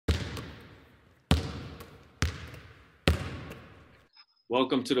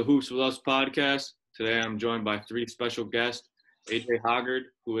Welcome to the Hoops With Us podcast. Today I'm joined by three special guests, AJ Hoggard,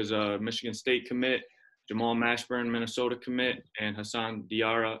 who is a Michigan State commit, Jamal Mashburn, Minnesota commit, and Hassan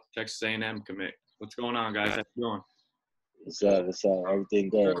Diarra-Texas A&M commit. What's going on, guys? How you doing? What's up? Everything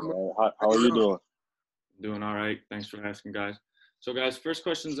good, man. How are you doing? Doing all right. Thanks for asking, guys. So, guys, first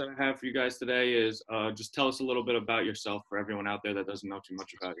questions that I have for you guys today is just tell us a little bit about yourself for everyone out there that doesn't know too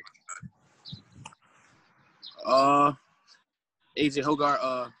much about you. AJ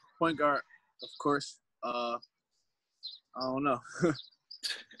Hoggard, point guard, of course. I don't know.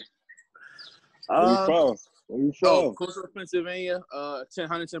 Where you from? Coastal Pennsylvania, 10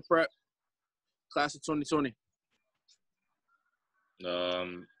 Huntington Prep, class of 2020.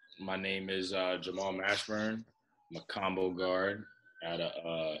 My name is Jamal Mashburn. I'm a combo guard out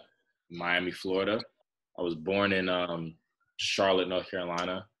of Miami, Florida. I was born in Charlotte, North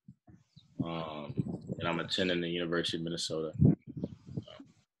Carolina, and I'm attending the University of Minnesota.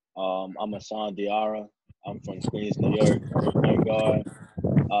 I'm Hassan Diarra. I'm from Queens, New York. Point guard.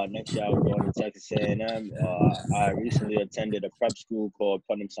 Next year I'm going to Texas A&M. I recently attended a prep school called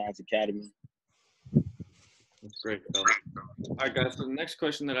Putnam Science Academy. That's great. All right, guys. So the next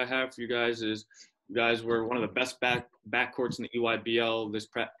question that I have for you guys is, you guys were one of the best backcourts in the EYBL this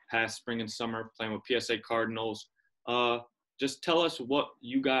past spring and summer, playing with PSA Cardinals. Just tell us what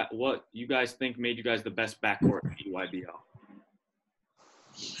you guys think made you guys the best backcourt in the EYBL.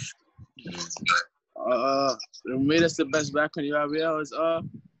 What made us the best backcourt in the EYBL is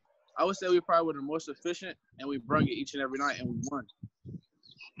I would say we probably were the most efficient, and we brung it each and every night, and we won.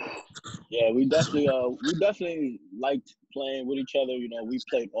 Yeah, we definitely liked playing with each other. You know, we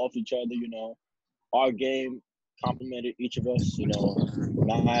played off each other. You know, our game complemented each of us. You know,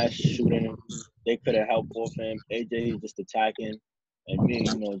 Nash shooting, they couldn't help off him. AJ just attacking, and me,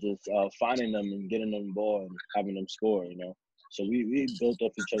 you know, just finding them and getting them the ball and having them score. You know, so we built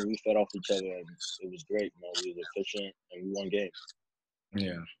off each other. We fed off each other, and it was great. You know, we was efficient and we won games.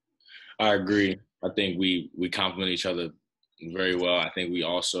 Yeah, I agree. I think we complement each other very well. I think we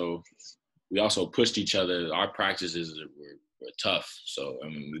also pushed each other. Our practices were tough, so I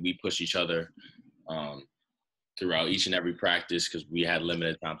mean we pushed each other throughout each and every practice because we had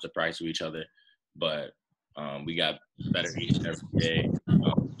limited time to practice with each other. But we got better each and every day.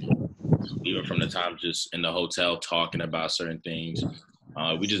 Even from the time just in the hotel talking about certain things,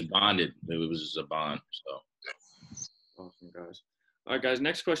 we just bonded. It was just a bond. So awesome, guys. All right, guys,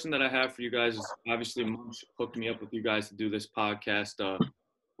 next question that I have for you guys is, obviously Munch hooked me up with you guys to do this podcast.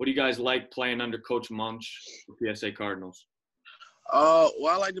 What do you guys like playing under Coach Munch for PSA Cardinals?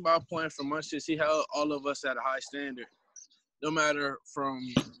 What I liked about playing for Munch is he held all of us at a high standard. No matter from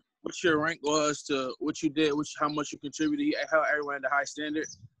what your rank was to what you did, how much you contributed, he held everyone at a high standard.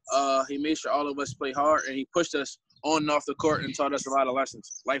 He made sure all of us play hard, and he pushed us on and off the court and taught us a lot of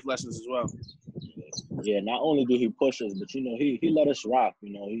lessons, life lessons as well. Yeah, not only did he push us, but, you know, he let us rock.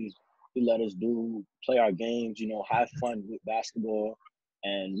 You know, he let us play our games, you know, have fun with basketball.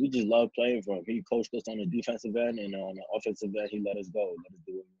 And we just love playing for him. He coached us on the defensive end, and on the offensive end, he let us go, let us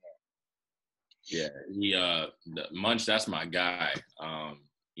do what we want. Yeah, Munch, that's my guy.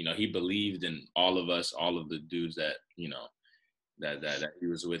 You know, he believed in all of us, all of the dudes that, you know, that he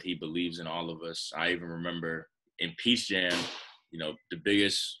was with. He believes in all of us. I even remember in Peach Jam, you know, the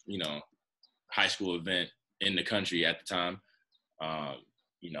biggest, you know, high school event in the country at the time.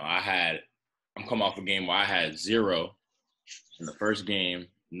 You know, I'm coming off a game where I had 0 in the first game,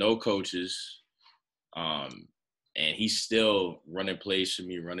 no coaches, and he's still running plays for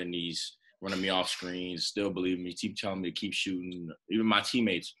me, running me off screens, still believing me, keep telling me to keep shooting, even my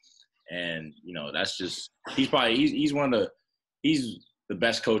teammates. And, you know, that's just – he's the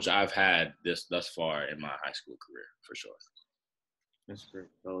best coach I've had thus far in my high school career, for sure. That's great,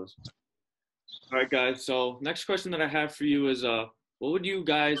 fellas. All right, guys. So next question that I have for you is, what would you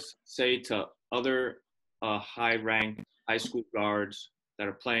guys say to other high-ranked high school guards that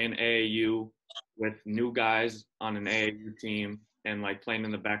are playing AAU with new guys on an AAU team and, like, playing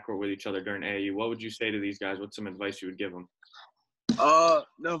in the backcourt with each other during AAU? What would you say to these guys? What's some advice you would give them? The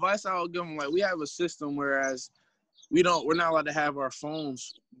advice I would give them, like, we have a system whereas we're not allowed to have our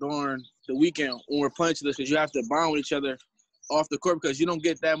phones during the weekend when we're playing each other because you have to bond with each other off the court because you don't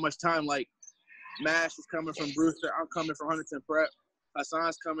get that much time. Like, Mash is coming from Brewster. I'm coming from Huntington Prep.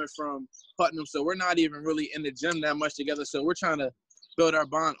 Hassan's coming from Putnam. So we're not even really in the gym that much together. So we're trying to build our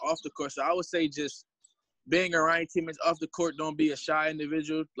bond off the court. So I would say just being around your teammates off the court, don't be a shy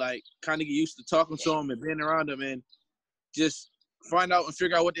individual. Like, kind of get used to talking to them and being around them and just find out and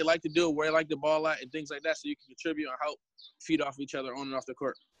figure out what they like to do, where they like the ball at, and things like that so you can contribute and help feed off each other on and off the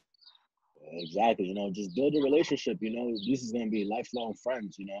court. Exactly. Just build a relationship. This is gonna be lifelong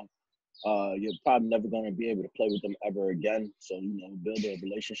friends. You're probably never gonna be able to play with them ever again. So build a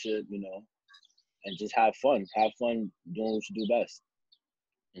relationship. And just have fun. Have fun doing what you do best.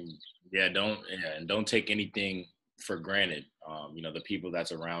 And don't take anything for granted. The people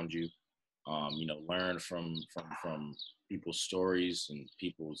that's around you. Learn from people's stories and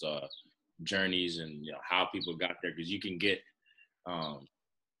people's journeys and how people got there, because you can get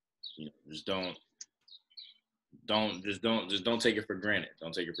just don't take it for granted.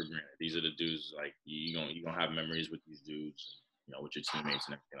 Don't take it for granted. These are the dudes, like you gonna have memories with these dudes, with your teammates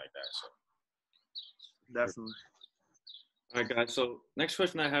and everything like that. So Definitely. All right, guys. So next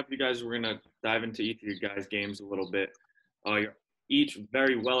question I have for you guys, we're gonna dive into each of your guys' games a little bit. You're each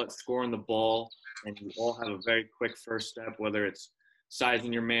very well at scoring the ball, and you all have a very quick first step, whether it's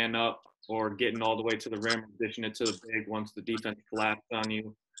sizing your man up or getting all the way to the rim, dishing it to the big once the defense collapsed on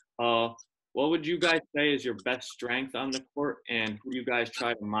you. What would you guys say is your best strength on the court, and who you guys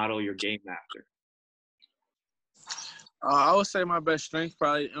try to model your game after? I would say my best strength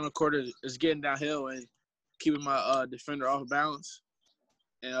probably on the court is getting downhill and keeping my defender off balance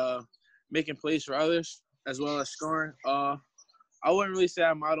and making plays for others as well as scoring. I wouldn't really say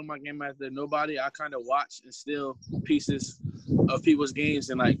I model my game after nobody. I kind of watch and steal pieces of people's games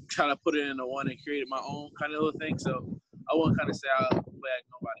and like try to put it into one and create my own kind of little thing. So I wouldn't kind of say I play like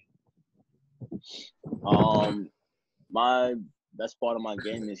nobody. My best part of my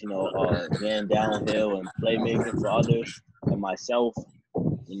game is, getting downhill and playmaking for others and myself.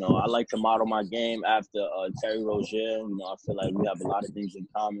 I like to model my game after Terry Rozier. I feel like we have a lot of things in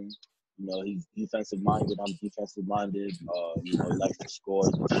common. He's defensive-minded. I'm defensive-minded. He likes to score,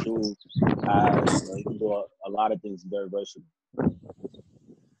 he can shoot, pass. He can do a lot of things, very versatile.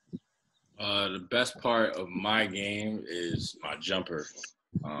 The best part of my game is my jumper.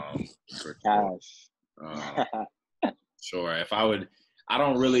 For Cash. Sure. I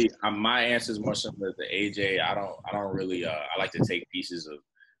don't really. My answer is more similar to AJ. I don't really. I like to take pieces of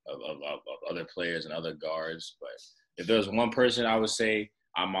other players and other guards. But if there's one person I would say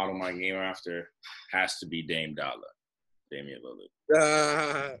I model my game after, has to be Damian Lillard.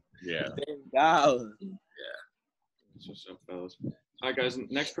 Yeah. Dame Dollar. Yeah. That's what's up, fellas. All right, guys.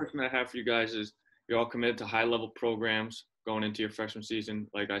 Next question I have for you guys is you're all committed to high-level programs going into your freshman season.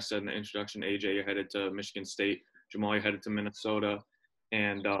 Like I said in the introduction, AJ, you're headed to Michigan State. Jamal, you're headed to Minnesota.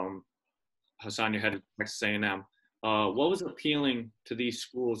 And Hassan, you're headed to Texas A&M. What was appealing to these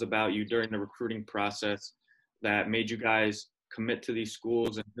schools about you during the recruiting process that made you guys commit to these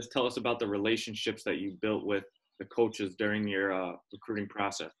schools? And just tell us about the relationships that you built with the coaches during your recruiting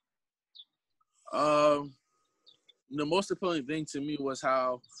process. The most appealing thing to me was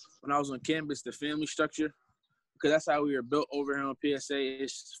how, when I was on campus, the family structure, because that's how we were built over here on PSA.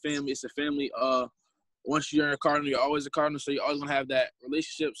 It's family. It's a family. Once you're a Cardinal, you're always a Cardinal, so you're always going to have that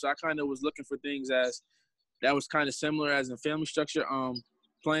relationship. So I kind of was looking for things as that was kind of similar as in family structure,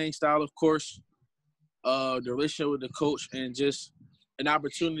 playing style, of course, the relationship with the coach, and just an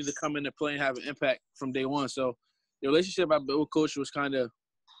opportunity to come in and play and have an impact from day one. So the relationship I built with coach was kind of,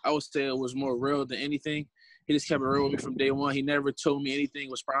 I would say it was more real than anything. He just kept it real with me from day one. He never told me anything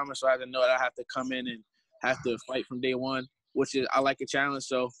was promised, so I had to know that I have to come in and have to fight from day one, which is I like a challenge.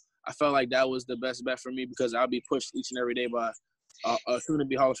 So I felt like that was the best bet for me because I'll be pushed each and every day by a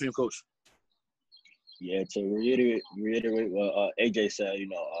soon-to-be Hall of Fame coach. Yeah, to reiterate what AJ said,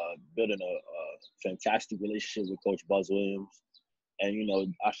 building a fantastic relationship with Coach Buzz Williams. And,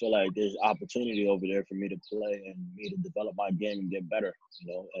 I feel like there's opportunity over there for me to play and me to develop my game and get better,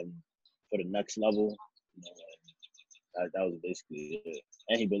 and for the next level. And that was basically it.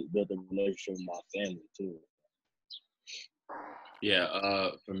 And he built a relationship with my family, too.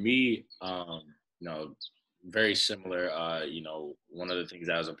 Yeah, for me, very similar. One of the things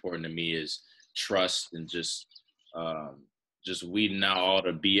that was important to me is trust and just weeding out all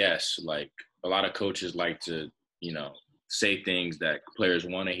the BS. Like a lot of coaches like to, say things that players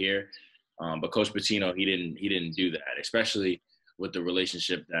want to hear, but Coach Pitino, he didn't do that, especially with the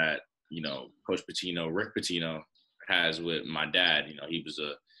relationship that Coach Pitino, Rick Pitino, has with my dad.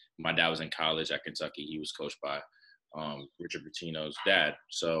 My dad was in college at Kentucky. He was coached by Richard Pitino's dad.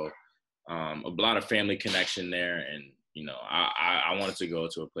 So a lot of family connection there. And, I wanted to go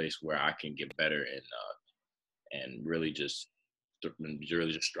to a place where I can get better and really just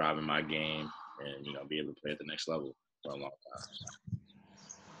strive in my game and, be able to play at the next level for a long time.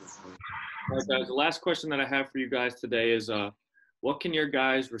 All right, guys, the last question that I have for you guys today is what can your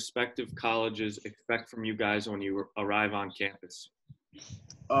guys' respective colleges expect from you guys when you arrive on campus?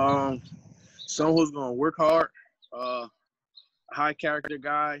 Someone who's going to work hard, a high character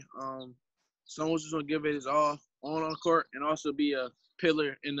guy, someone who's going to give it his all on the court and also be a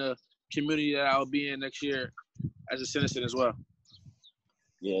pillar in the community that I'll be in next year as a citizen as well.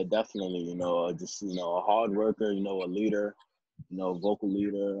 Yeah, definitely. Just a hard worker. A leader. Vocal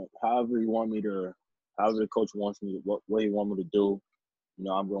leader. However the coach wants me, what he wants me to do.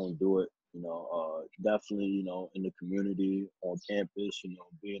 I'm going to do it. Definitely. In the community, on campus.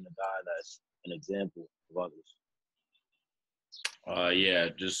 Being a guy that's an example of others. Yeah,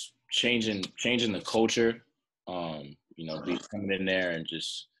 just changing the culture. Be coming in there and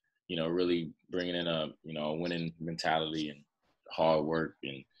just really bringing in a winning mentality and hard work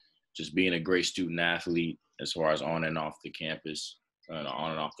and just being a great student athlete as far as on and off the campus, on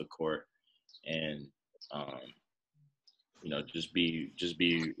and off the court, and just be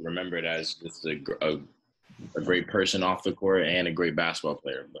remembered as just a great person off the court and a great basketball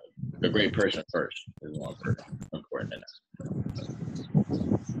player, but a great person first is more important than that.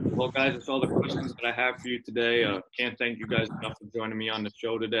 Well, guys, that's all the questions that I have for you today. Can't thank you guys enough for joining me on the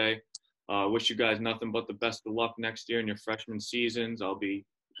show today. Wish you guys nothing but the best of luck next year in your freshman seasons. I'll be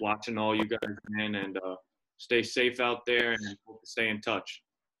watching all you guys, man, and stay safe out there and hope to stay in touch.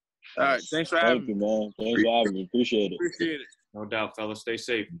 All right, thanks for having me. Thank you, man. Thanks for having me. Appreciate it. Appreciate it. No doubt, fellas. Stay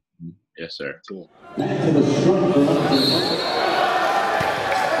safe. Yes, sir. Cool.